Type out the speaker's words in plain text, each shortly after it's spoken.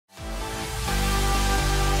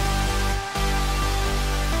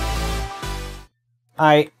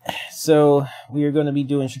Alright, so we are going to be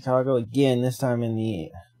doing Chicago again, this time in the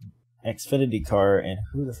Xfinity car, and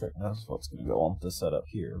who the frick knows what's going to go on with the setup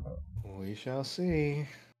here. But we shall see.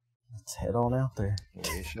 Let's head on out there.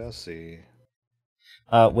 We shall see.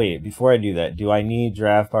 Wait, before I do that, do I need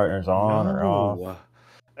draft partners on or off?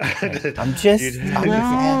 I'm just...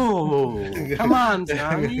 No! Come on,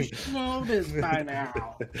 John, you should know this by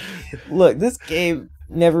now. Look, this game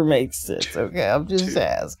never makes sense, okay? I'm just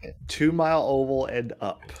asking. 2 mile oval and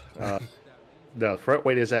up. No, front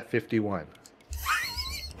weight is at 51.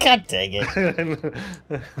 God dang it.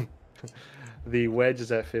 The wedge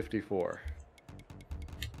is at 54.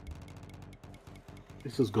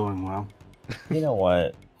 This is going well. You know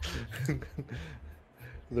what?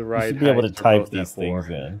 The right. You should be able to type these things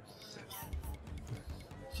in.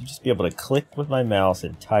 I should just be able to click with my mouse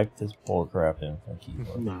and type this bullcrap in from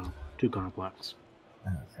keyboard. No, too complex.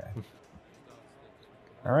 Okay.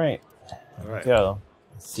 Alright. Here we go.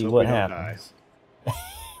 Let's see what happens.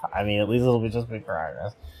 I mean, at least it'll be just be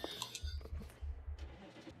progress.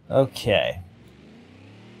 Okay.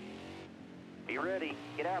 Be ready.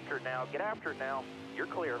 Get after it now. Get after it now. You're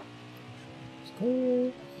clear.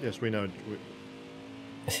 Yes, we know.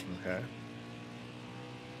 Okay.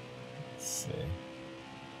 Let's see.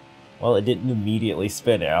 Well, it didn't immediately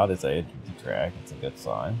spin out as I entered the track. It's a good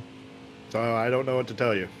sign. So I don't know what to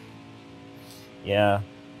tell you. Yeah.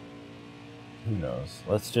 Who knows?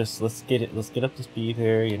 Let's get up to speed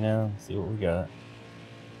here, you know, see what we got.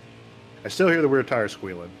 I still hear the weird tire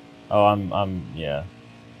squealing. Oh, I'm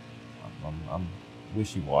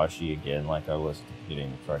wishy-washy again, like I was at the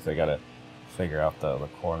beginning of the trucks. I gotta figure out the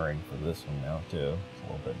cornering for this one now too. It's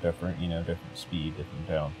a little bit different, you know, different speed, different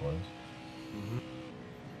downforce.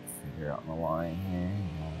 Figure out the line here.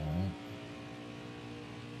 Alright.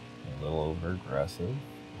 A little over aggressive.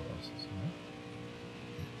 What else is here?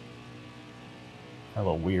 Kind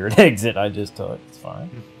of a weird exit I just took. It's fine.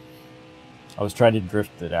 I was trying to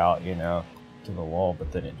drift it out, you know, to the wall,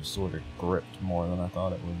 but then it just sort of gripped more than I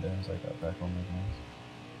thought it would do as I got back on the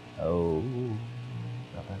gas. Oh,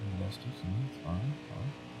 got back on the gas too soon. It's fine,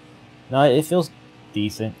 fine. No, it feels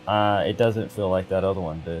decent. It doesn't feel like that other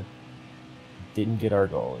one did. Didn't get our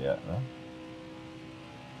goal yet, though.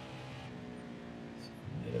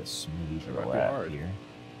 Get a smoother lap here.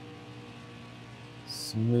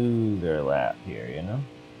 Smoother lap here, you know?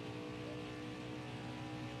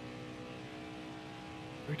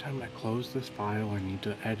 Every time I close this file, I need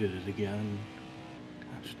to edit it again.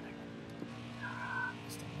 Gosh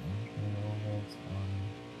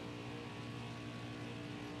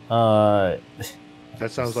dang it.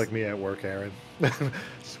 That sounds like me at work, Aaron.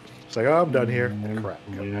 It's like, oh, I'm done here. Crap.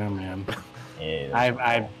 Yeah, man. Yeah,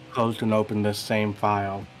 I've closed and opened this same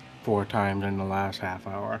file 4 times in the last half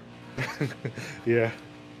hour. Yeah,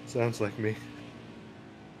 sounds like me.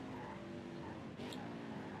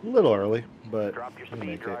 A little early, but drop your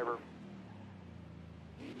speed, driver.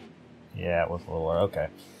 Yeah, it was a little okay,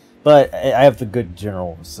 but I have the good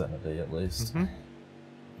general vicinity at least. All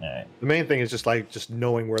right. The main thing is just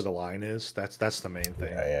knowing where the line is. That's the main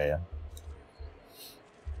thing. Yeah.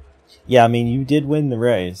 Yeah, I mean, you did win the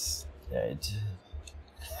race.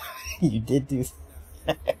 You did do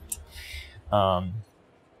that.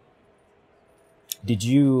 Did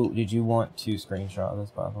you want to screenshot this,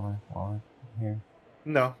 by the way, while I'm here?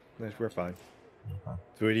 No, we're fine. Okay.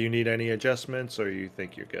 So do you need any adjustments, or you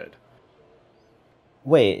think you're good?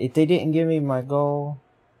 Wait, if they didn't give me my goal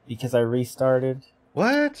because I restarted?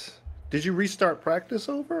 What? Did you restart practice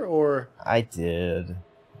over, or? I did.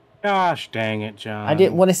 Gosh dang it, John. I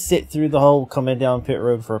didn't want to sit through the whole coming down pit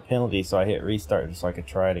road for a penalty, so I hit restart just so I could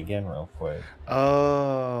try it again real quick.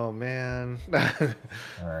 Oh, man.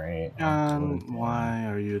 Alright. Why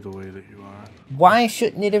are you the way that you are? Why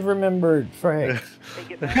shouldn't it have remembered, Frank?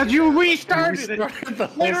 Because you restarted it!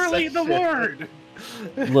 Literally the word!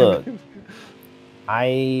 Look,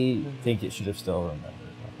 I think it should have still remembered.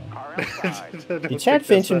 Did Chad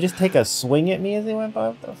Fincham just take a swing at me as he went by?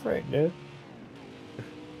 What the frick, dude?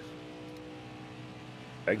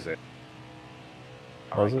 Exit.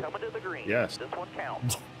 Was it? Coming to the green. Yes. This one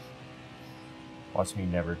counts. Watch me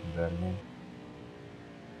never do that again.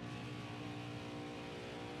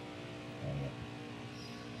 Dang it.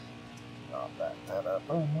 I'll back that up.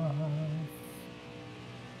 Oh my.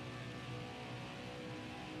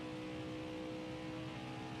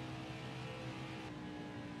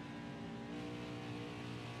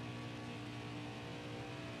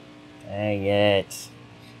 Dang it.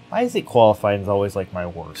 Why is it qualifying is always like my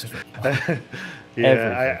worst?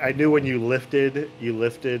 Yeah, I knew when you lifted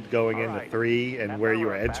going into 3, and where you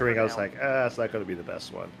were entering, I was like, it's not going to be the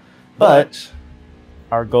best one. But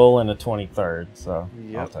our goal in the 23rd, so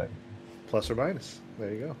Yep. I'll take it. Plus or minus.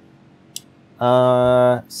 There you go.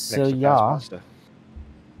 So Next to yeah. Pass Pasta.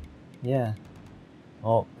 Yeah.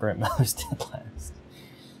 Oh, Brent Miller's dead last.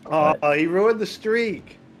 Oh, But- he ruined the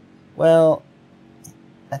streak. Well,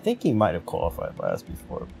 I think he might have qualified last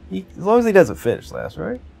before. As long as he doesn't finish last,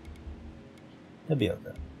 right? He'll be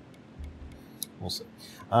okay. We'll see.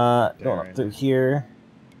 Going up through here.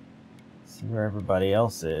 See where everybody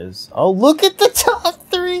else is. Oh, look at the top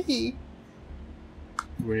 3!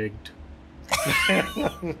 Rigged.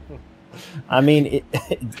 I mean,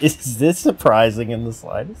 is this surprising in the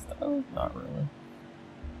slightest? though? Not really.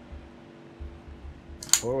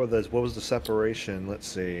 What was the separation? Let's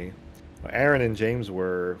see. Aaron and James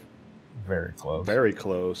were Very close. very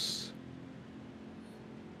close.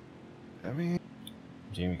 I mean,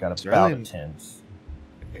 Jamie got It's about really- a 10th.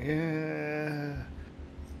 yeah.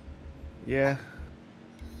 Yeah.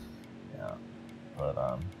 Yeah.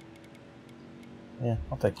 But, yeah,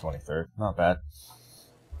 I'll take 23rd. Not bad.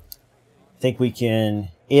 I think we can,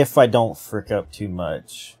 if I don't frick up too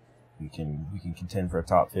much, we can contend for a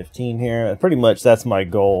top 15 here. Pretty much that's my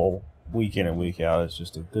goal week in and week out. It's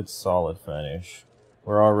just a good solid finish.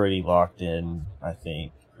 We're already locked in, I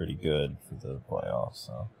think, pretty good for the playoffs,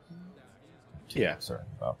 so Yeah. certain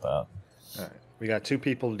about that. All right. We got 2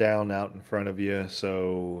 people down out in front of you,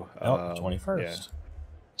 so Oh, 21st. Yeah.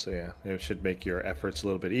 So yeah, it should make your efforts a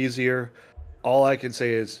little bit easier. All I can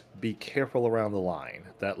say is be careful around the line.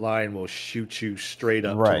 That line will shoot you straight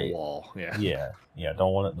up to Right. the wall. Yeah. Yeah,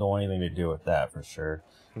 don't want anything to do with that for sure.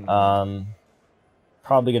 Mhm.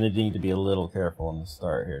 Probably going to need to be a little careful in the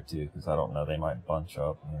start here too, because I don't know, they might bunch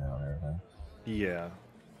up, and everything. Yeah.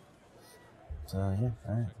 So yeah,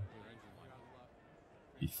 all right.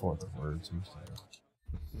 Before the words.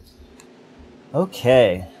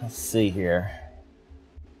 Okay, let's see here.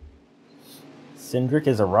 Cindric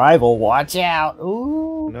is a rival. Watch out!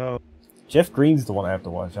 Ooh. No. Jeff Green's the one I have to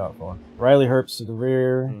watch out for. Riley Herbst to the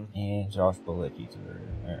rear, Mhm. and Josh Balicki to the rear.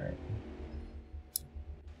 All right.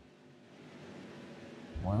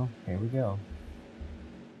 Well, here we go.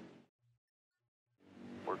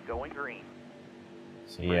 We're going green.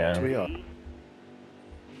 So yeah, We are. it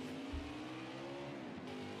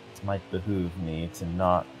might behoove me to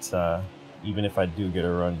not, even if I do get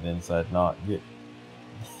a run inside, not get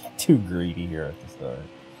too greedy here at the start.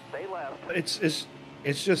 Stay left.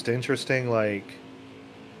 It's just interesting, like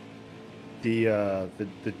the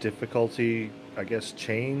difficulty, I guess,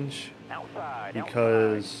 change Outside.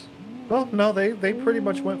 because well, no, they pretty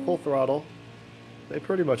much went full throttle. They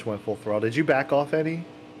pretty much went full throttle. Did you back off any?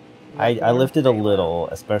 I lifted a little,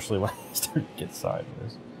 especially when I started to get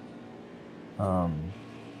sideways.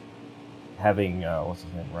 Having what's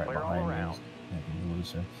his name right Clear all behind me, around. making me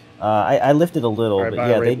looser. I lifted a little, Right but by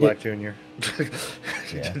yeah, Ray they Black did. Jr.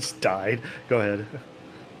 Yeah. Just died. Go ahead.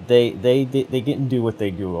 They didn't do what they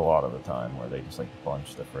do a lot of the time, where they just like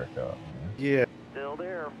bunch the frick up. Yeah, Still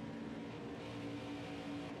there.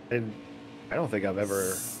 and I don't think I've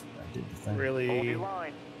ever I did the thing. Hold really your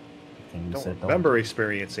line. Thing you don't said, remember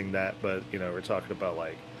experiencing that, but we're talking about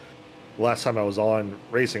like the last time I was on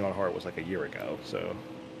racing on hard was like a year ago. So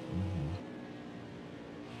Mhm.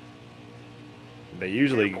 they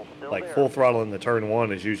usually Careful, still like there. full throttle in the turn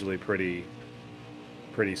 1 is usually pretty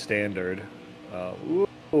standard. Ooh,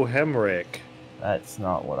 Hemrick. That's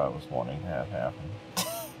not what I was wanting to have happen.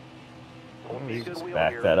 Hold You your good just wheel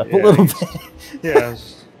Back here. that up Yeah, a little he's- bit. Yeah.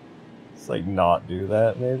 It's like not do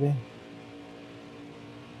that, maybe.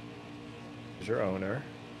 Is your owner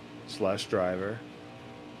 / driver.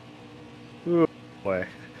 Ooh, boy.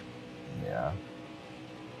 Yeah.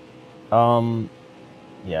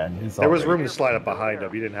 Yeah, and he's There was already- room to slide up behind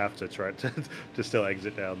him. You didn't have to try to still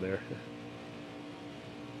exit down there.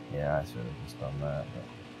 Yeah, I should have just done that. But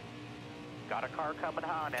Got a car coming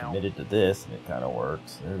high now. committed to this, and it kind of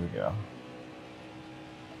works. There we go.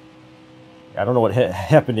 I don't know what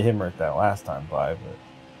happened to him right that last time by, but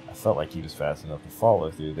I felt like he was fast enough to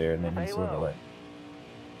follow through there, and then he Stay sort of low. like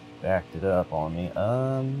backed it up on me.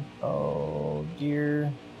 Oh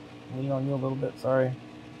dear. Lean on you a little bit. Sorry.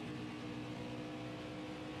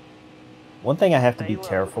 One thing I have to be Stay low,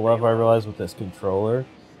 careful stay of, I low. realize, with this controller,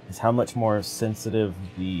 is how much more sensitive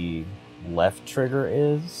the left trigger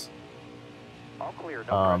is. All clear. No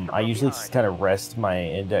pressure I from usually behind. just kind of rest my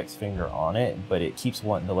index finger on it, but it keeps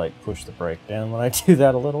wanting to like push the brake down when I do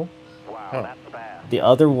that a little. Wow, Huh. that's bad. The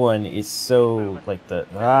other one is so like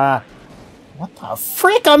what the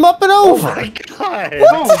frick? I'm up and over. Oh my god!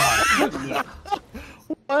 Oh my goodness.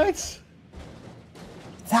 What?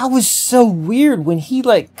 That was so weird when he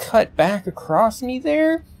like cut back across me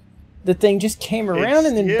there. the thing just came around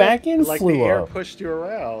and then yeah, back in like flew the air up. pushed you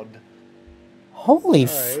around. Holy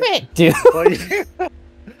All right. frick, dude! Well, yeah.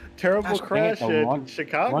 Terrible Gosh, crash dang it, at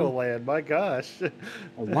Chicagoland. My gosh.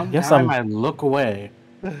 One Guess time I'm- I look away.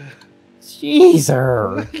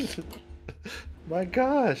 Jeezer! My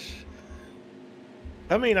gosh.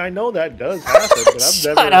 I mean, I know that does happen, but I've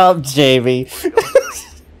Shut never. up, Jamie.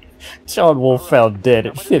 John Wolf found dead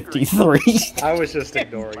at 53. I was just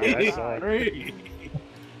ignoring it. I saw it.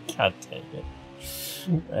 God dang it.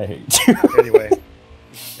 I hate you.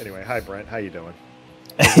 Anyway, hi Brent. How you doing?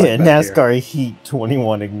 Yeah, NASCAR Heat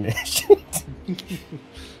 21 ignition.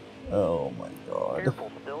 Oh my god.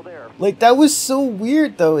 Careful, still there. Like, that was so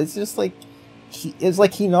weird though. It's just like it's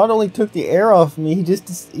like he not only took the air off me,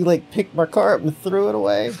 he like picked my car up and threw it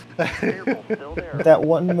away. Careful, still there. That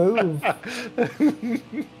one move.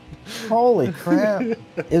 Holy crap.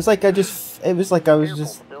 It was like I was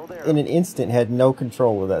just Still there. in an instant had no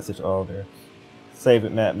control of that situation. Oh there. Save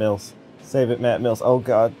it, Matt Mills. Save it, Matt Mills. Oh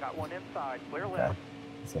god. Got one inside. Clear Okay. left.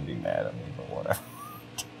 He's gonna be mad at me, but whatever.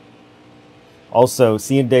 Also,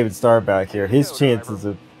 seeing David Starr back here, his chances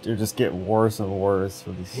are just getting worse and worse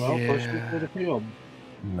for these. Well, push me through the field.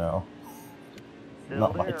 No, Still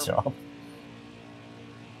not my there. job.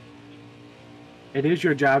 It is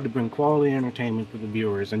your job to bring quality entertainment for the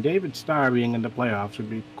viewers, and David Starr being in the playoffs would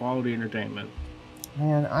be quality entertainment.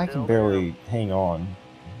 Man, I can Still barely hang on.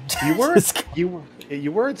 You weren't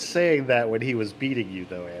you weren't saying that when he was beating you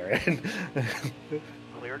though, Aaron.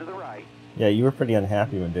 Clear to the right. Yeah, you were pretty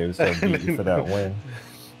unhappy when David Starr beat you for that win.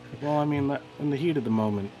 Well, I mean, in the heat of the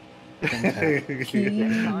moment. things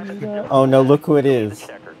happen. Oh no, look who it The is.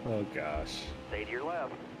 checker. Oh gosh. Stay to your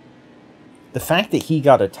left. The fact that he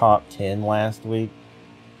got a top 10 last week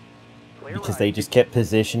Clear because right. they just kept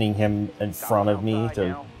positioning him in front of me outside to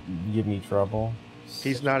now. give me trouble.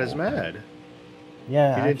 He's not as mad.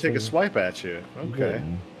 Yeah, He didn't take a actually, swipe at you. he Okay.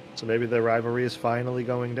 didn't. So maybe the rivalry is finally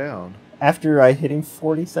going down. After I hit him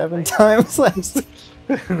 47 times last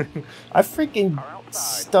I freaking Car outside.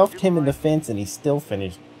 stuffed To him in the right. fence and he still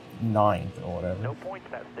finished 9th or whatever. No points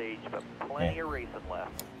that stage, but plenty of racing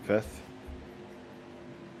left. Fifth.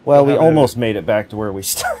 Well, we How about almost made it back to where we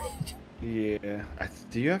started. Yeah.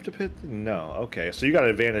 Do you have to pit? No. Okay. So you got an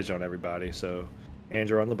advantage on everybody. So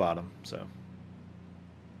Andrew on the bottom. So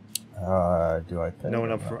Do I pit? no one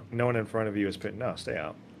or up not? front. No one in front of you is pitting. No, stay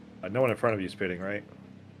out. No one in front of you is pitting, right?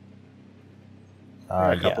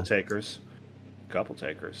 A couple Yeah. takers. Couple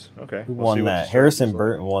takers. Okay. Who we'll see won what that? the Harrison strategies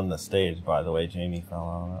Burton won the stage, by the way. Jamie fell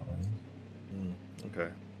out on that are.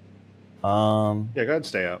 Okay. one. Yeah, go ahead and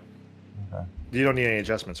stay out. Okay. You don't need any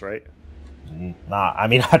adjustments, right? Nah, I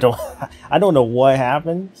mean, I don't know what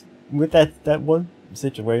happened with that one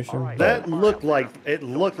situation. All right. But That looked like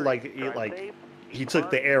he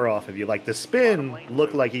took the air off of you. Like the spin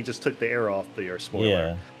looked like he just took the air off your spoiler.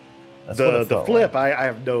 yeah, that's what The it felt flip, like. I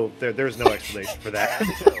have no. There's no explanation for that.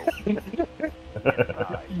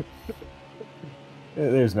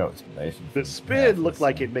 There's no explanation. for The half spin this looked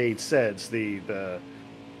like thing. it made sense.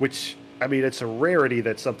 Which I mean, it's a rarity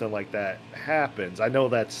that something like that happens. I know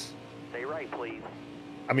that's. Stay right, please.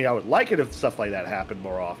 I mean, I would like it if stuff like that happened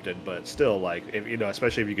more often, but still, like, if,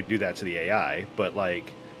 especially if you could do that to the AI. But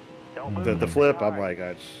like Don't move. the flip, I'm like,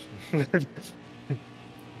 NASCAR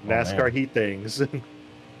man. Heat things.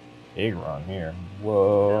 Big run here. Still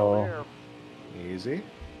Whoa. there. Easy.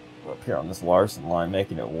 Up here on this Larson line,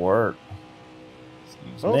 making it work.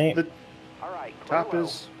 Excuse Oh, me. the All right. clear top low.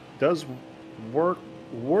 does work.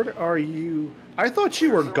 What are you? I thought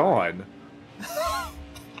you were gone.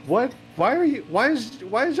 What? Why are you? Why is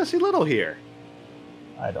Jesse Little here?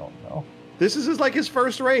 I don't know. This is his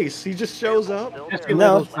first race. He just shows up. Still Just there.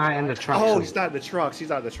 No. Little's not in the truck. Oh, suit. he's not in the trucks. He's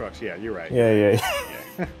not in the trucks. Yeah, you're right.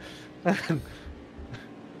 Yeah.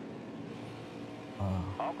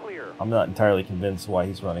 All clear. I'm not entirely convinced why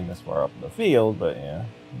he's running this far up in the field, but yeah,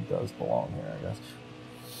 he does belong here, I guess.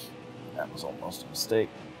 That was almost a mistake.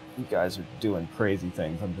 You guys are doing crazy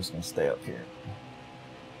things. I'm just going to stay up here.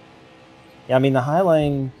 Yeah, I mean, the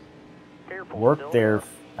Highline Careful. worked still there.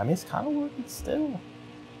 I mean, it's kind of working still.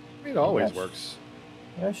 It always Yes. works.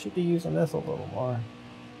 Yeah, I should be using this a little more.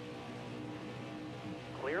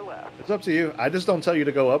 Clear left. It's up to you. I just don't tell you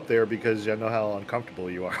to go up there because I know how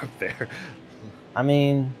uncomfortable you are up there. I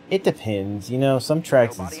mean, it depends. You know, some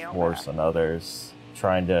tracks Nobody is out worse back. than others.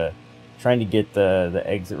 Trying to get the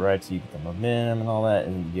exit right so you get the momentum and all that,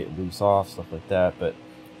 and you get loose off, stuff like that. But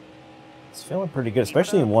it's feeling pretty good,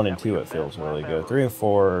 especially in 1 and 2. It feels really good. 3 and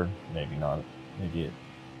 4, maybe not. Maybe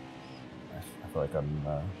I feel like I'm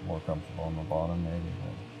more comfortable on the bottom, maybe.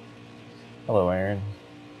 But... Hello, Aaron.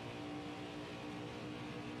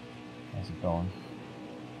 How's it going?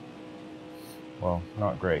 Well,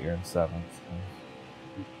 not great. You're in 7th.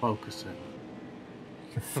 Focusing.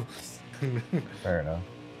 Fair enough.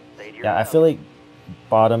 Stay to your Yeah, I left. feel like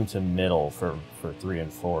bottom to middle for 3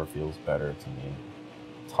 and 4 feels better to me.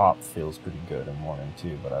 Top feels pretty good in 1 and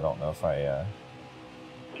 2, but I don't know if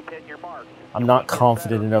Keep hitting your marks. I'm Your not week gets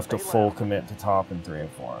confident better. enough to Stay full left. commit to top in 3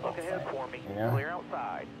 and 4. I Look don't ahead think. for me. Yeah. Clear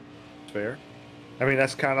outside. Fair. I mean,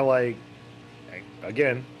 that's kind of like,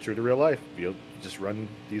 again, true to real life. You'll just run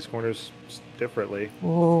these corners differently.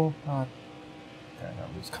 Oh, God. Okay,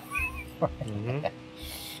 I'm just Mm-hmm.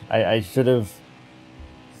 I should have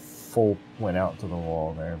full went out to the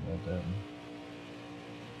wall there, but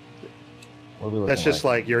what are we looking That's just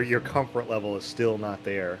like your comfort level is still not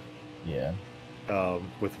there Yeah.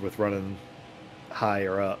 with running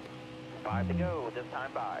higher up. 5 to go. This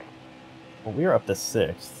time by. Well, we are up to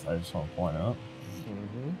 6th. I just want to point out.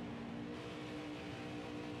 Mm-hmm.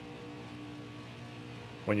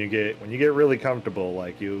 When you get really comfortable,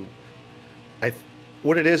 like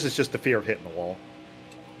what it is just the fear of hitting the wall,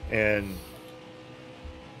 and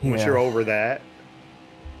once Yeah. you're over that,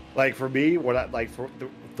 like for me, what I like for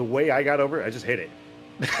the way I got over it, I just hit it.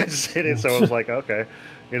 I just hit it, so I was like, okay,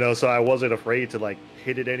 so I wasn't afraid to like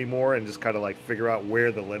hit it anymore and just kind of like figure out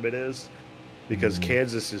where the limit is, because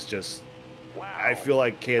Kansas is just. Wow. I feel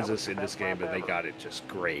like Kansas in this game, and they got it just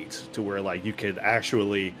great to where like you could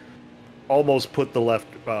actually almost put the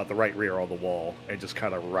right rear on the wall and just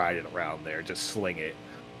kind of ride it around there, just sling it.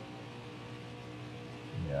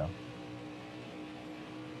 Yeah.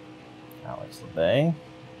 Alex LeBay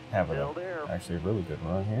having Still there. actually a really good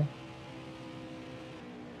run here.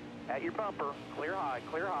 At your bumper. Clear high.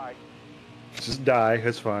 Clear high. Just die,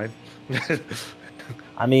 it's fine.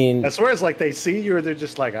 I mean, That's where it's like they see you and they're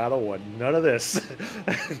just like, I don't want none of this.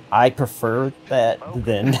 I prefer that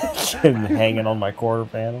than hanging on my quarter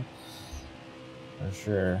panel. For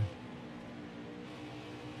sure.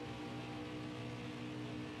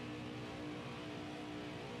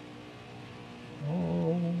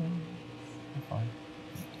 Oh, I'm fine.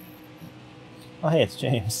 Oh, hey, it's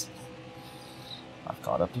James. I've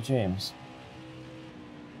caught up to James.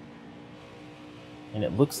 And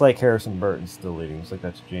it looks like Harrison Burton's still leading. Looks like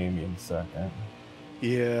that's Jamie in 2nd.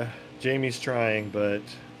 Yeah, Jamie's trying, but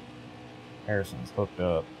Harrison's hooked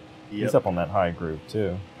up. yep. He's up on that high groove,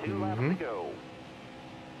 too. 2 laps to go.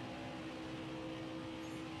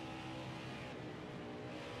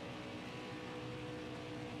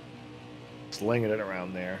 slinging it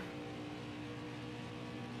around there.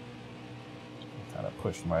 Kind of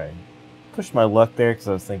pushed my luck there because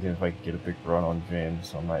I was thinking if I could get a big run on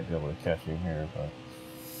James, I might be able to catch him here, but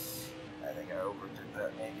I think I overdid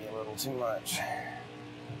that maybe a little too much.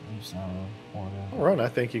 Run, I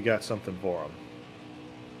think you got something for him.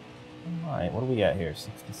 Alright, what do we got here?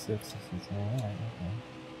 66, 67. Alright,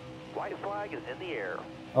 okay. White flag is in the air.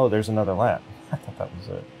 Oh, there's another lap. I thought that was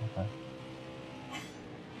it. Okay.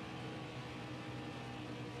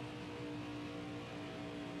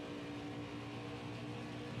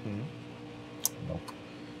 Nope.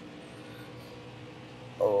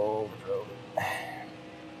 Oh, drove it.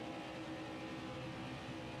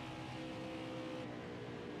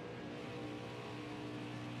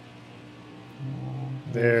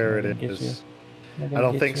 There it Get is. you? I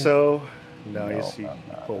don't think so. No, you No, see, I'm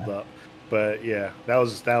not. pulled up. But yeah, that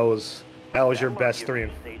was your best 3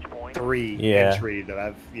 and Stage point. 3 Yeah. entry that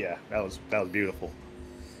I've. Yeah, that was beautiful.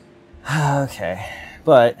 Okay,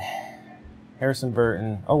 but Harrison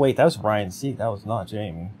Burton. Oh wait, that was Ryan Seek. That was not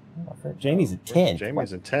Jamie. Jamie's a 10.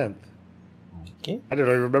 Jamie's in 10th. Okay. I don't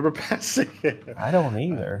even remember passing it. I don't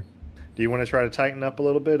either. Do you want to try to tighten up a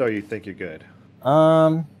little bit, or you think you're good?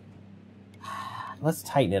 Let's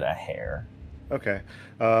tighten it a hair. Okay.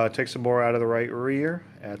 Take some more out of the right rear,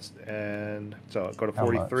 and so go to How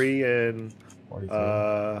much? 43 and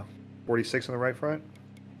 43. 46 on the right front.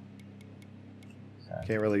 Okay.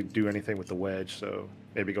 Can't really do anything with the wedge, so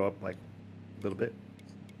maybe go up like a little bit,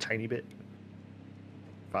 tiny bit,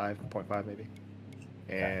 5.5 maybe,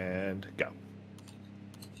 and go.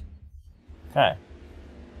 Okay.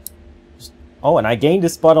 Oh, and I gained a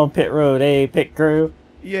spot on pit road. Hey, pit crew.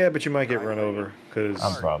 Yeah, but you might get run over because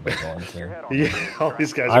I'm probably going Your to. head on yeah, all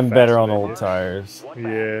these guys. I'm are better faster on than old you. tires,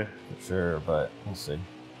 Yeah, for sure, but we'll see.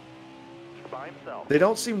 by himself. they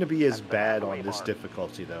don't seem to be as bad on this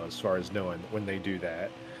difficulty though, as far as knowing when they do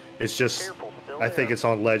that. It's just, Careful, still I think there. it's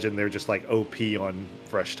on Legend. They're just like OP on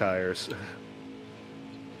fresh tires.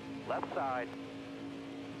 Left side.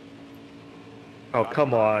 Oh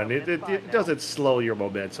come on! It doesn't slow your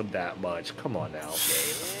momentum that much. Come on now.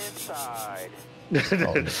 Inside.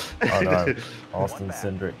 Oh no, Austin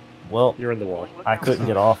Cindric Well, You're in the wall. I couldn't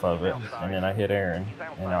get off of it, and then I hit Aaron,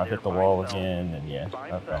 and I hit the wall again, and yeah.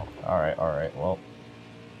 Okay. All right. Well.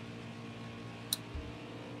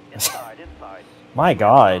 Inside. My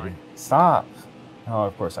God! Stop! Oh,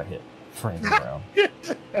 of course I hit Brandon Brown.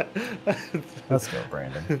 Let's go,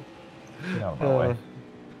 Brandon. Get out of my way.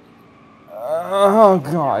 Oh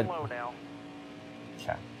God!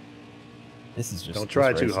 Okay. This is just. Don't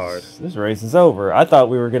try too hard. This race is over. I thought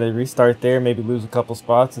we were gonna restart there, maybe lose a couple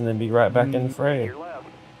spots, and then be right back in the fray.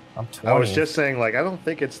 I'm 20. I was just saying, like, I don't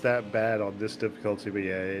think it's that bad on this difficulty, but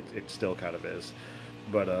yeah, it still kind of is.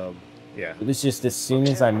 But yeah. It was just as soon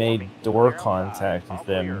as I made door contact with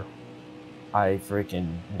them, I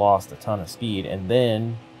freaking lost a ton of speed, and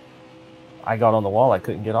then I got on the wall. I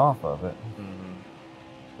couldn't get off of it.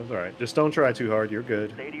 That's all right. Just don't try too hard. You're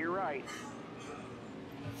good. Stay to your right.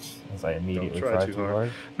 As I immediately Don't try too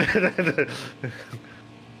hard.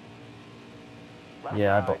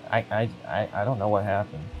 Yeah, I don't know what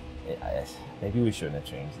happened. Maybe we shouldn't have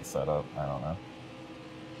changed the setup. I don't know.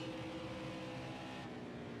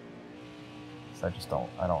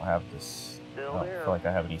 I don't have this. I don't feel like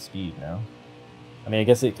I have any speed now. I mean, I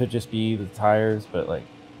guess it could just be the tires, but like.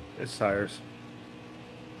 It's tires.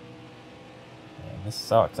 Man, this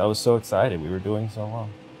sucks. I was so excited. We were doing so well.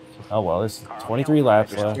 Oh well, there's 23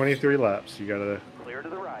 laps left. 23 laps. You gotta. Clear to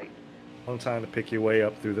the right. Long time to pick your way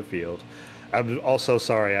up through the field. I'm also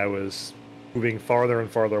sorry. I was moving farther and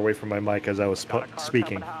farther away from my mic as I was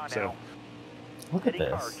speaking. So. Look at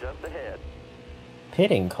this.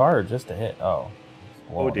 Pitting car just a hit. Oh.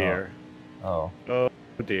 Oh dear. Oh. Oh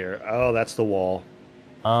dear. Oh, that's the wall.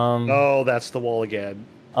 Oh, that's the wall again.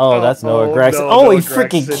 Oh, that's Noah Gregson. No, he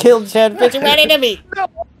freaking killed Chad Pitcher right into me.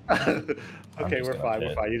 Okay, we're fine.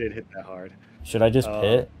 We're fine. You didn't hit that hard. Should I just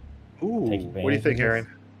pit? Ooh. What do you think, Aaron?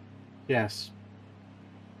 Yes.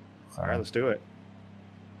 All right, let's do it.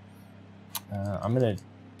 I'm gonna do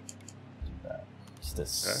that. Just a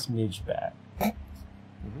smidge back.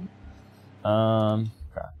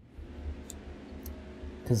 Okay.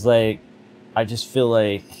 Cause like, I just feel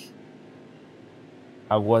like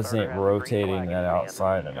I wasn't rotating that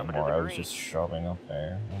outside anymore. I was just shoving up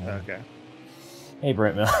there. Okay. Hey,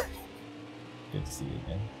 Brent Miller. Good to see you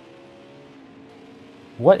again.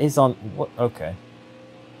 What is on? What? Okay.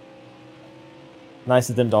 Nice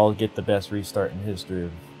of them to all get the best restart in history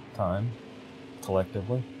of time,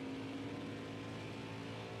 collectively.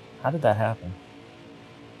 How did that happen?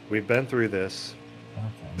 We've been through this.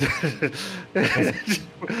 Okay.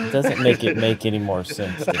 It doesn't make any more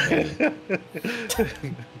sense to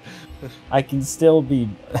me. I can still be.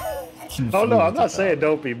 Oh no, I'm not saying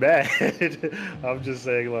don't be mad. I'm just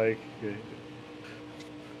saying like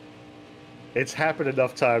it's happened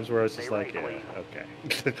enough times where it's just like, yeah, okay.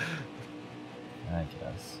 I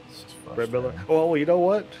guess. It's just Brett Miller. frustrating. Well, you know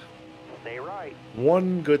what? Stay right.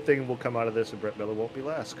 One good thing will come out of this, and Brett Miller won't be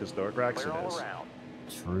last because Noah Gregson Clear all is. around.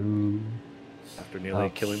 True. After nearly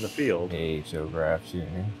killing the field. Hey, Joe Graff Jr.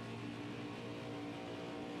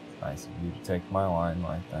 Nice of you to take my line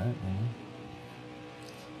like that.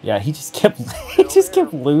 Yeah, he just kept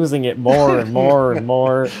losing it more and more and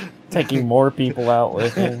more, taking more people out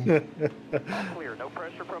with him. All clear. No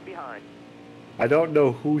pressure from behind. I don't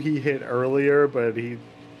know who he hit earlier, but he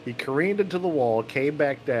careened into the wall, came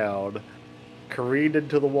back down, careened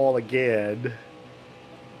into the wall again,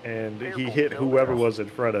 and he hit whoever was in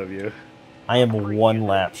front of you. I am 1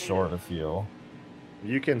 lap short of fuel.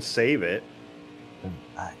 You can save it.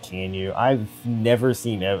 Can you? I've never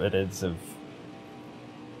seen evidence of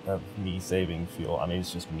me saving fuel. I mean,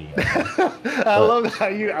 it's just me. I love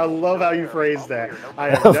how you phrase that. I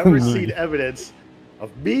have never seen evidence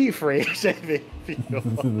of me saving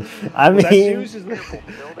fuel. I mean,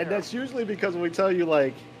 that's usually because when we tell you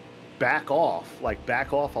like back off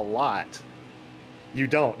a lot. You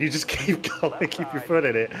don't. You just keep going, keep your foot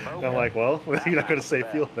in it. And I'm like, well, you're not going to save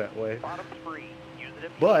fuel that way.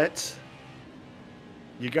 But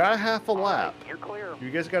you got half a lap. You're clear. You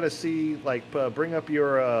guys got to see, like, bring up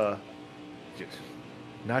your,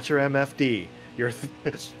 not your MFD. Your.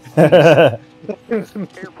 Careful,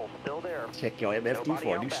 still there. Check your MFD Nobody for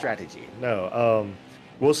a out new back. strategy. No,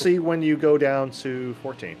 we'll see when you go down to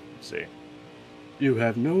 14. Let's see. You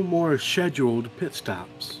have no more scheduled pit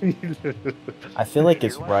stops. I feel like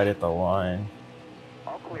it's right at the line.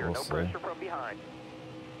 All clear. We'll No see. pressure from behind.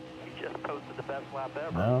 You just posted the best lap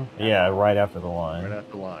ever. No? Yeah, right after the line. Right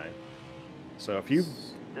at the line. So if you.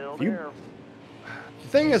 Still you- there. The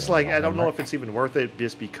thing is, like, I don't know if it's even worth it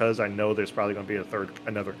just because I know there's probably going to be a third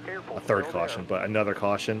Careful, caution, but another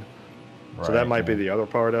caution. So Right, that might be yeah. the other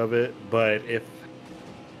part of it. But if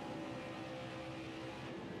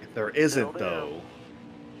there isn't, though,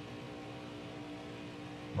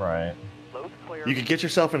 Right. Lows clear. You could get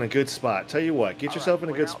yourself in a good spot. Tell you what, get All yourself right, in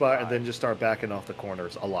a clear good spot and outside. then just start backing off the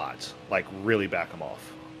corners a lot. Like, really back them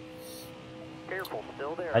off. Careful,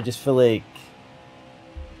 still there. I just feel like,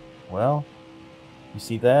 well, you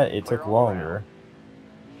see that? It Clear took all longer. around.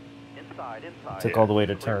 Inside, inside. It took all the way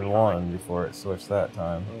to Clear turn behind. 1 before it switched that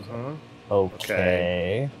time. Uh-huh.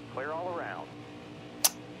 Okay. Clear all around.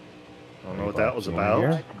 I don't know what that was about,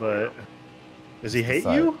 Junior? but does he hate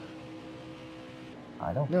Decide. you?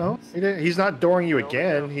 I don't No, think so. he didn't. He's not dooring you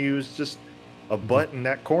again. He was just a butt in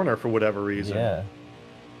that corner for whatever reason. Yeah.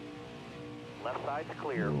 Left side's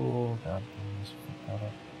clear. Ooh, God, I just forgot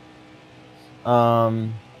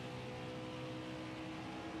it.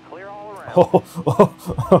 Clear all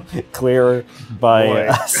around. Clear by Boy.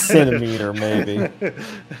 a centimeter, maybe.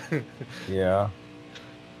 Yeah.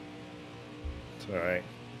 It's all right.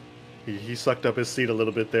 He sucked up his seat a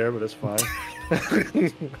little bit there, but it's fine.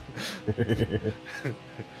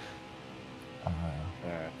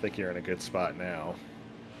 I think you're in a good spot now.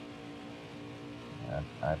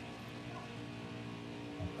 I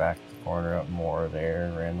backed the corner up more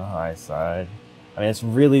there, ran the high side. I mean, it's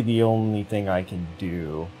really the only thing I can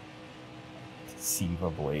do,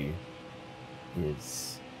 conceivably,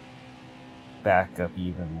 is back up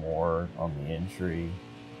even more on the entry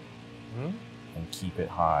and keep it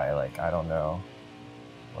high. Like, I don't know.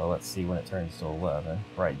 Well, let's see when it turns to 11.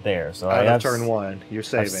 Right there. So I Out have of turn 1, you're I've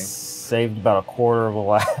saving. saved about a quarter of a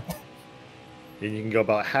lap. And you can go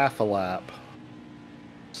about half a lap.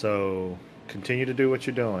 So continue to do what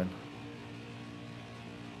you're doing.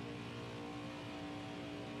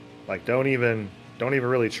 Like, don't even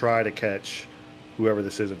really try to catch whoever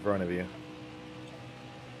this is in front of you.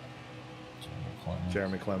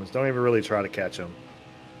 Jeremy Clemens. Don't even really try to catch him.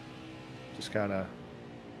 Just kind of.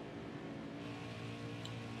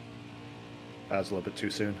 That was a little bit too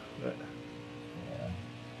soon. But. Yeah.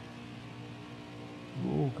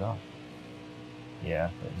 Oh god. Yeah,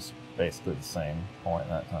 it was basically the same point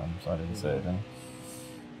that time, so I didn't say it then.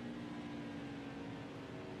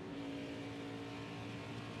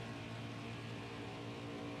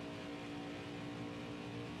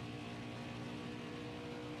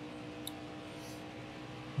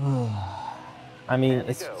 I mean,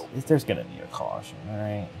 there's gonna be a caution,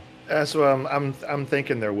 right? That's what I'm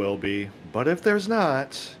thinking there will be, but if there's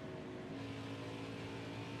not,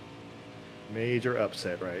 major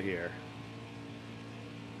upset right here.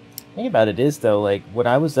 Thing about it is though, like when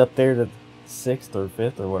I was up there to 6th or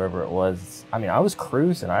 5th or whatever it was, I mean, I was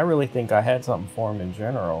cruising. I really think I had something for him in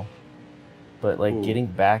general, but like getting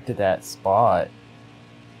back to that spot,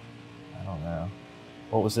 I don't know.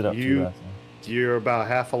 What was it up to? That time? You're about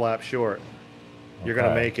half a lap short. You're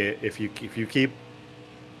gonna make it if you keep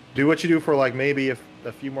do what you do for like maybe a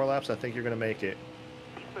few more laps. I think you're gonna make it.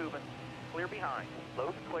 Keep moving. Clear behind.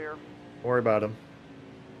 Lows clear. Don't worry about him.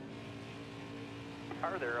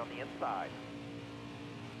 Car there on the inside.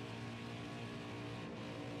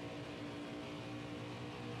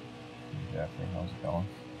 Jeffrey, how's it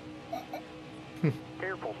going?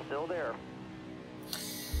 Careful, still there.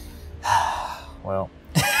 Well,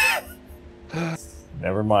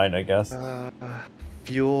 never mind, I guess.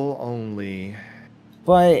 Fuel only.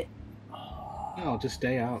 But No, just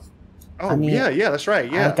stay out. Oh, I mean, yeah, that's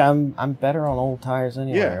right. Yeah, like I'm better on old tires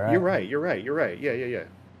anyway. yeah, right? you're right. Yeah.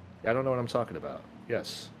 I don't know what I'm talking about.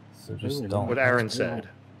 Yes, So just Ooh, don't. what Aaron said.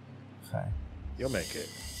 Okay. You'll make it.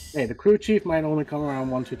 Hey, the crew chief might only come around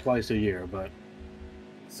once or twice a year, but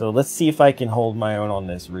So let's see if I can hold my own on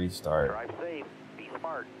this restart. Drive safe. Be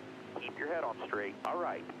smart. Keep your head on straight. All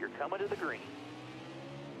right, you're coming to the green.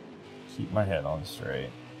 Keep my head on straight.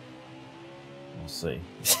 We'll see.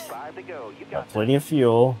 5 to go. You Got got plenty of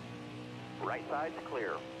fuel. this. Right side's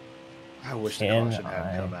clear. I wish the Can caution hadn't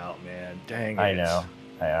I- come out, man. Dang it. I know.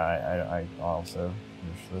 I also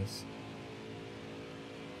wish this.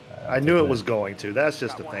 I knew it was going to. That's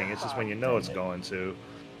just the thing. It's just when you know it's going to.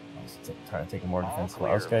 I was trying to take a more All defensive.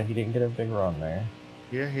 clear. Okay, he didn't get a big run there.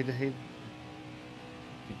 Yeah, he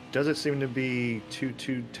doesn't seem to be too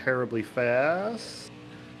terribly fast.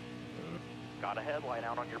 Got a headlight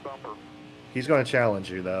out on your bumper. He's going to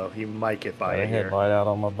challenge you though. He might get by Got a you here. headlight out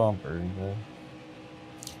on my bumper.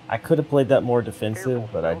 I could have played that more defensive, Careful,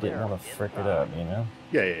 but I still didn't there. want to frick it up, you know?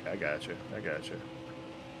 Yeah, I got you.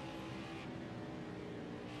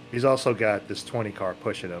 He's also got this 20 car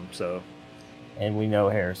pushing him, so And we know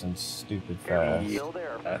Harrison's stupid Careful, fast. still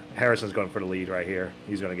there. Harrison's going for the lead right here.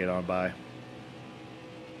 He's going to get on by.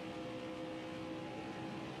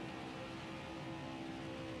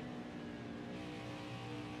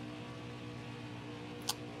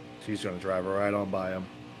 She's going to drive right on by him.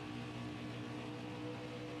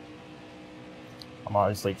 I'm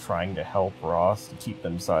obviously trying to help Ross to keep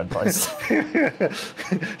them side by side.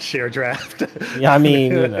 Share draft. Yeah, I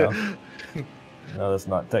mean, you know. No, that's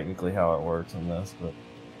not technically how it works in this, but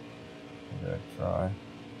I'm gonna try.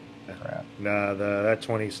 Crap. Nah, that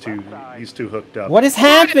 20's too. He's too hooked up. What is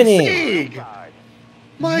happening?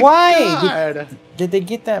 My Why God. did they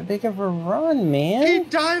get that big of a run, man? He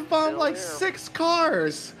dive bombed like 6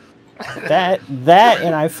 cars. That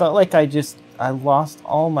and I felt like I lost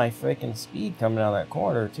all my freaking speed coming out of that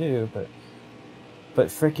corner too, but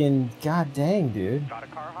freaking god dang, dude. Got a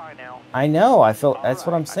car high now. I know, that's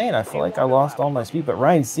what I'm saying. I feel like I lost all my speed, but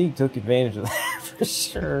Ryan Sieg took advantage of that for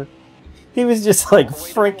sure. He was just like,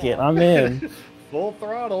 frick it, I'm in. Full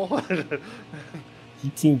throttle. He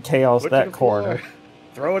Team Chaos that corner.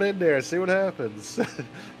 Throw it in there, see what happens.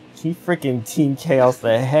 He freaking Team Chaos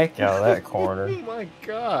the heck out of that corner. Oh my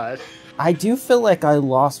gosh. I do feel like I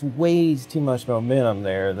lost way too much momentum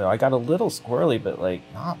there, though. I got a little squirrely, but like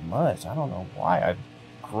not much. I don't know why I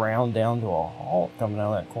ground down to a halt coming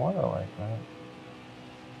out of that corner like that.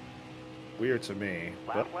 Weird to me.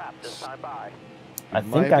 Last lap this time by. I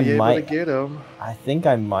think I might get him. I think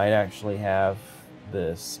I might actually have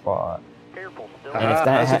this spot. Careful, still. And if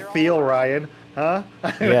that how's it feel, Ryan? Huh?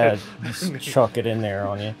 Yeah, just chuck it in there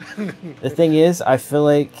on you. The thing is, I feel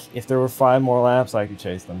like if there were 5 more laps, I could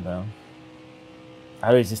chase them down.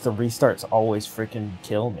 I was just the restarts always freaking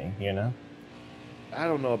kill me, you know? I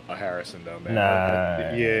don't know about Harrison though, man.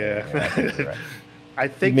 Nah. Yeah. Right. I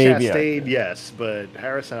think Maybe Chastain, yes, but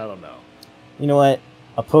Harrison, I don't know. You know what?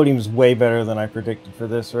 A podium's way better than I predicted for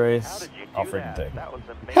this race. I'll freaking take it. That was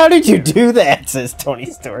amazing. How did you do that? Says Tony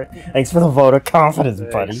Stewart. Thanks for the vote of confidence,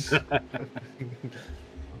 buddy.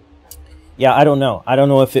 Yeah, I don't know. I don't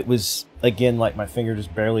know if it was, again, like my finger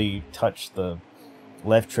just barely touched the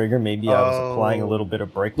left trigger. Maybe I was applying a little bit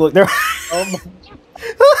of brake. Look, there.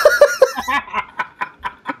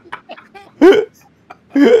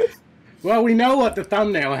 Well, we know what the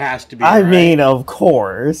thumbnail has to be. I right? mean, of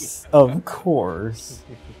course. Of course.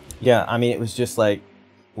 Yeah, I mean, it was just like,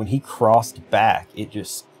 when he crossed back, it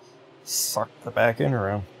just sucked the back end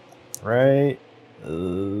around. Right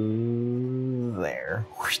there.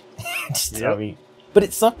 Just, Yep. I mean, but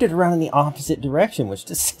it sucked it around in the opposite direction, which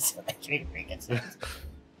just doesn't make any freaking sense.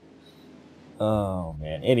 Oh,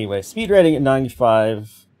 man. Anyway, speed rating at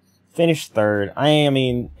 95. Finished 3rd. I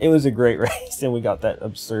mean, it was a great race, and we got that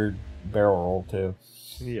absurd barrel roll, too.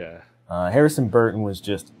 Yeah. Harrison Burton was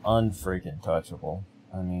just unfreaking touchable.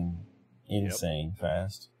 I mean, insane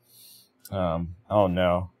fast. Oh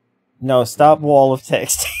no. No, stop wall of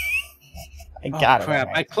text. I got it. Crap.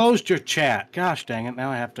 I closed your chat. Gosh dang it.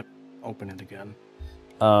 Now I have to open it again.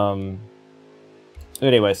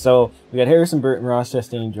 Anyway, so we got Harrison Burton, Ross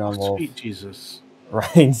Chastain, John Wolfe, Sweet Jesus.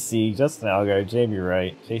 Ryan Sieg, Justin Allgaier, Jamie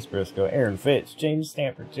Wright, Chase Briscoe, Aaron Fitz, James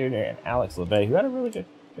Stanford Jr., and Alex LeBay, who had a really good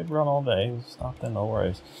run all day. He was stopped in no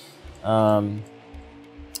worries.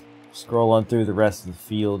 Scrolling through the rest of the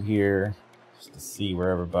field here just to see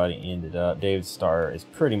where everybody ended up. David Starr is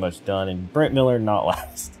pretty much done, and Brent Miller not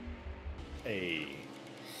last. Hey.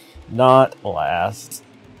 Not last.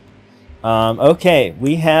 Okay,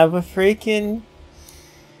 we have a freaking...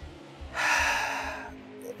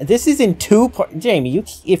 This is in 2 parts. Jamie,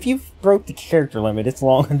 if you broke the character limit, it's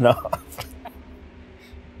long enough.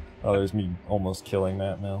 Oh, there's me almost killing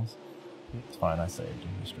Matt Mills. It's fine, I saved him.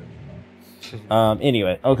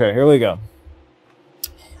 Anyway, okay, here we go.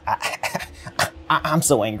 I'm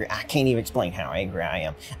so angry. I can't even explain how angry I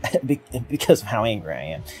am. Because of how angry I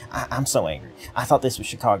am. I'm so angry. I thought this was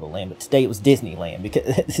Chicagoland, but today it was Disneyland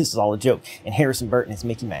because this is all a joke. And Harrison Burton is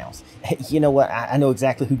Mickey Mouse. You know what? I know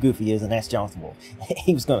exactly who Goofy is, and that's Jonathan Wolfe.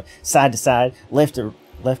 He was going side to side, left to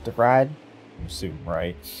right. I'm assuming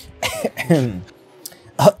right.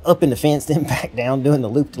 Up in the fence, then back down, doing the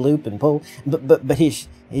loop-to-loop and pull. But his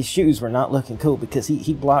shoes were not looking cool because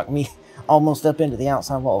he blocked me almost up into the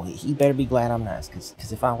outside wall. He better be glad I'm nice, because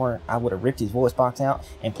if I weren't, I would have ripped his voice box out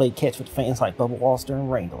and played catch with the fans like Bubba Wallace during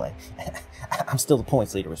rain delay. I'm still the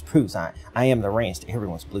points leader, which proves I am the ranch to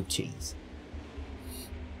everyone's blue cheese.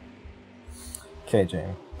 Okay,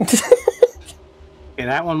 Jamie. Okay,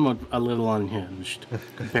 that one was a little unhinged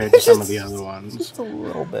compared to some of the other ones. Just a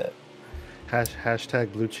little bit.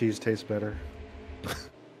 Hashtag blue cheese tastes better.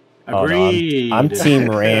 Agreed. Oh, no, I'm Team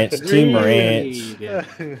Ranch. Team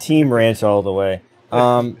Ranch. Team Ranch all the way.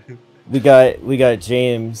 We got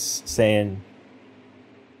James saying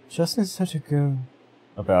Justin's such a goon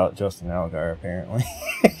about Justin Allgaier, apparently.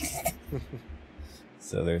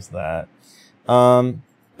 So there's that.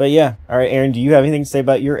 But yeah, all right, Aaron, do you have anything to say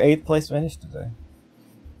about your 8th place finish today?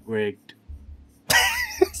 Rigged.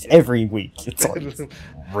 Every week, it's always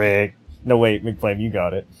rigged. No, wait, McFlame, you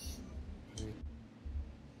got it.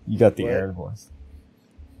 You got the What? Aaron voice.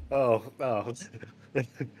 Oh.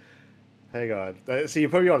 Hang on. See, you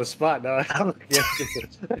put me on the spot now.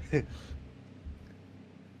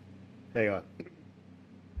 Hang on.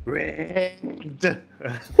 Rigged.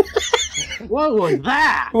 What was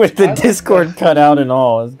that? With the Discord cut out and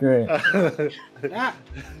all, it's great. That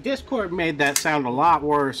Discord made that sound a lot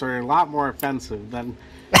worse or a lot more offensive than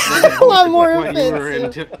A lot more what you were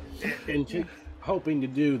offensive. into hoping to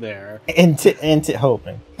do there. Into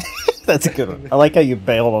hoping. That's a good one. I like how you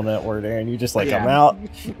bailed on that word, Aaron. You're just like, Yeah. I'm out.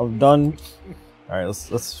 I'm done. All right, let's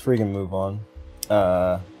freaking move on.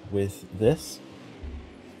 With this.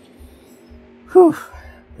 Whew.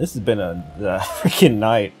 This has been a freaking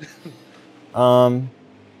night. So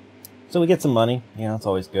we get some money. You know, it's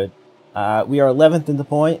always good. We are 11th in the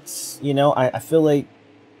points. You know, I feel like,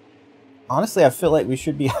 honestly, I feel like we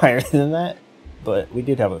should be higher than that. But we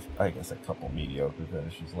did have, I guess, a couple mediocre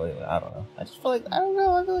finishes lately. I don't know. I just feel like, I don't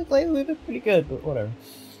know. I feel like lately we've been pretty good, but whatever.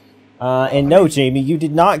 And no, Jamie, you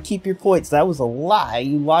did not keep your points. That was a lie.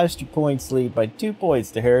 You lost your points lead by 2 points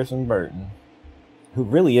to Harrison Burton, who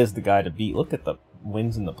really is the guy to beat. Look at the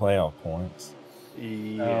wins in the playoff points.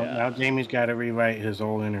 Yeah. Now Jamie's got to rewrite his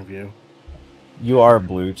whole interview. You are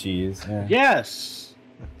blue cheese. Yeah. Yes!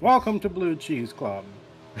 Welcome to Blue Cheese Club.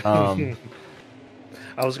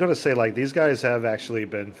 I was gonna say, like, these guys have actually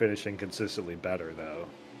been finishing consistently better, though.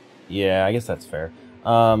 Yeah, I guess that's fair.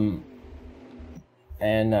 And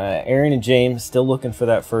Aaron and James still looking for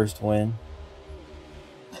that first win.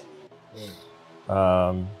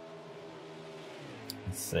 Let's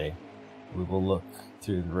see. We will look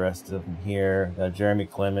through the rest of them here. Jeremy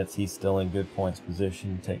Clements, he's still in good points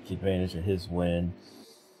position to take advantage of his win.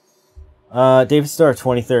 David Starr,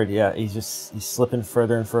 23rd. Yeah, he's slipping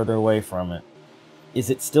further and further away from it. Is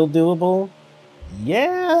it still doable?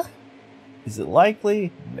 Yeah. Is it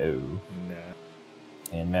likely? No. Nah.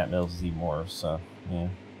 And Matt Mills is even more, so yeah.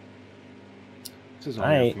 This is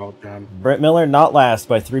all your fault, John. Brent Miller not last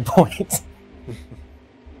by 3 points.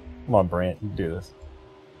 Come on, Brent, you do this.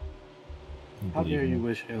 How dare you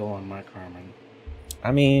wish ill on Mike Harmon?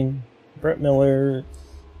 I mean, Brent Miller,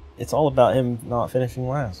 it's all about him not finishing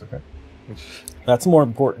last, okay? That's more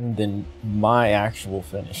important than my actual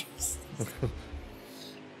finishes.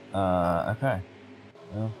 Okay.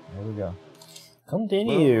 Well, there we go.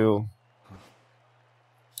 Continue.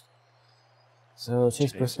 So,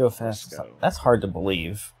 Chase Briscoe fast. That's hard to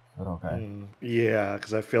believe, but okay. Yeah,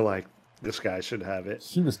 because I feel like this guy should have it.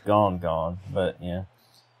 He was gone, but yeah.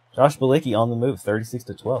 Josh Bilicki on the move,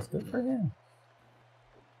 36-12. Good for him.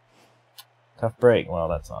 Tough break. Well,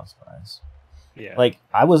 that's not a surprise. Yeah. Like,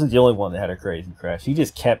 I wasn't the only one that had a crazy crash. He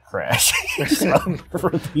just kept crashing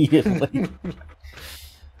repeatedly.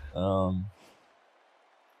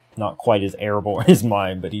 Not quite as airborne as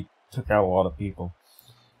mine, but he took out a lot of people.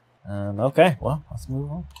 Okay, well, let's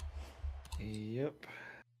move on. Yep.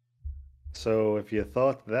 So if you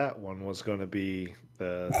thought that one was going to be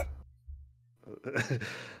a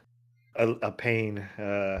pain,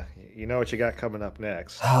 you know what you got coming up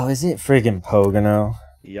next. Oh, is it friggin' Pocono?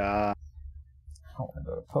 Yeah. I don't want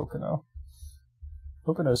to go to Pocono.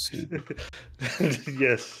 Pocono's stupid.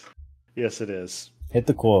 Yes. Yes, it is. Hit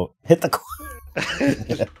the quote. Hit the quote.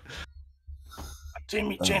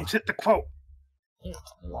 Jamie James hit the quote.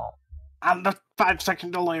 On the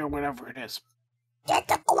 5-second delay or whatever it is. Hit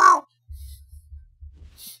the quote.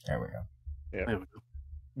 There we go. Yeah. There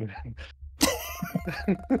we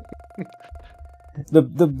go.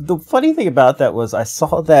 The funny thing about that was I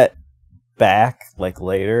saw that back like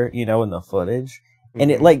later, you know, in the footage, and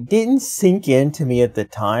it like didn't sink into me at the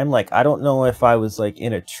time. Like, I don't know if I was like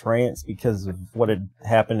in a trance because of what had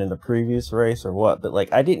happened in the previous race or what, but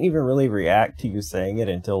like I didn't even really react to you saying it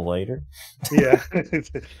until later. Yeah.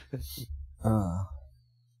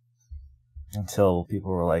 Until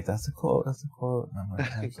people were like, "That's a quote. That's a quote." And I'm like,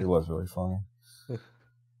 "It actually was really funny."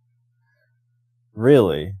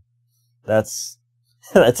 Really, that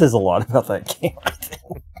says a lot about that game. I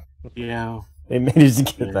think. Yeah. They managed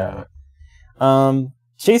to get that.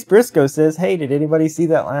 Chase Briscoe says, "Hey, did anybody see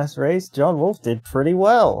that last race? John Wolfe did pretty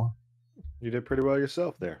well." You did pretty well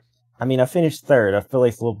yourself there. I mean, I finished third. I feel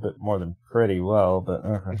like it's a little bit more than pretty well, but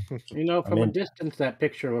okay. You know, from a distance, that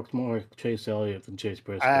picture looks more like Chase Elliott than Chase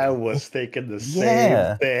Briscoe. I was thinking the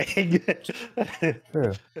same thing.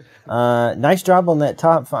 True. Nice job on that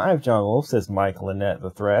top 5, John Wolfe, says Mike Lynette the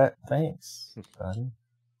Threat. Thanks, buddy.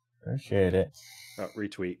 Appreciate it. Oh,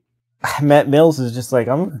 retweet. Matt Mills is just like,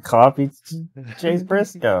 I'm going to copy Chase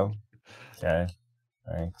Briscoe. Okay.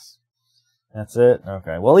 Thanks. That's it?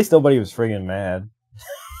 Okay. Well, at least nobody was friggin' mad.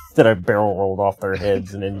 Then I barrel rolled off their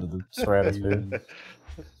heads and into the stratosphere.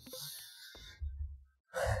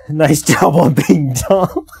 Nice job on being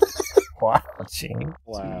dumb. Wow, Gene.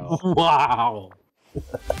 Wow. Wow.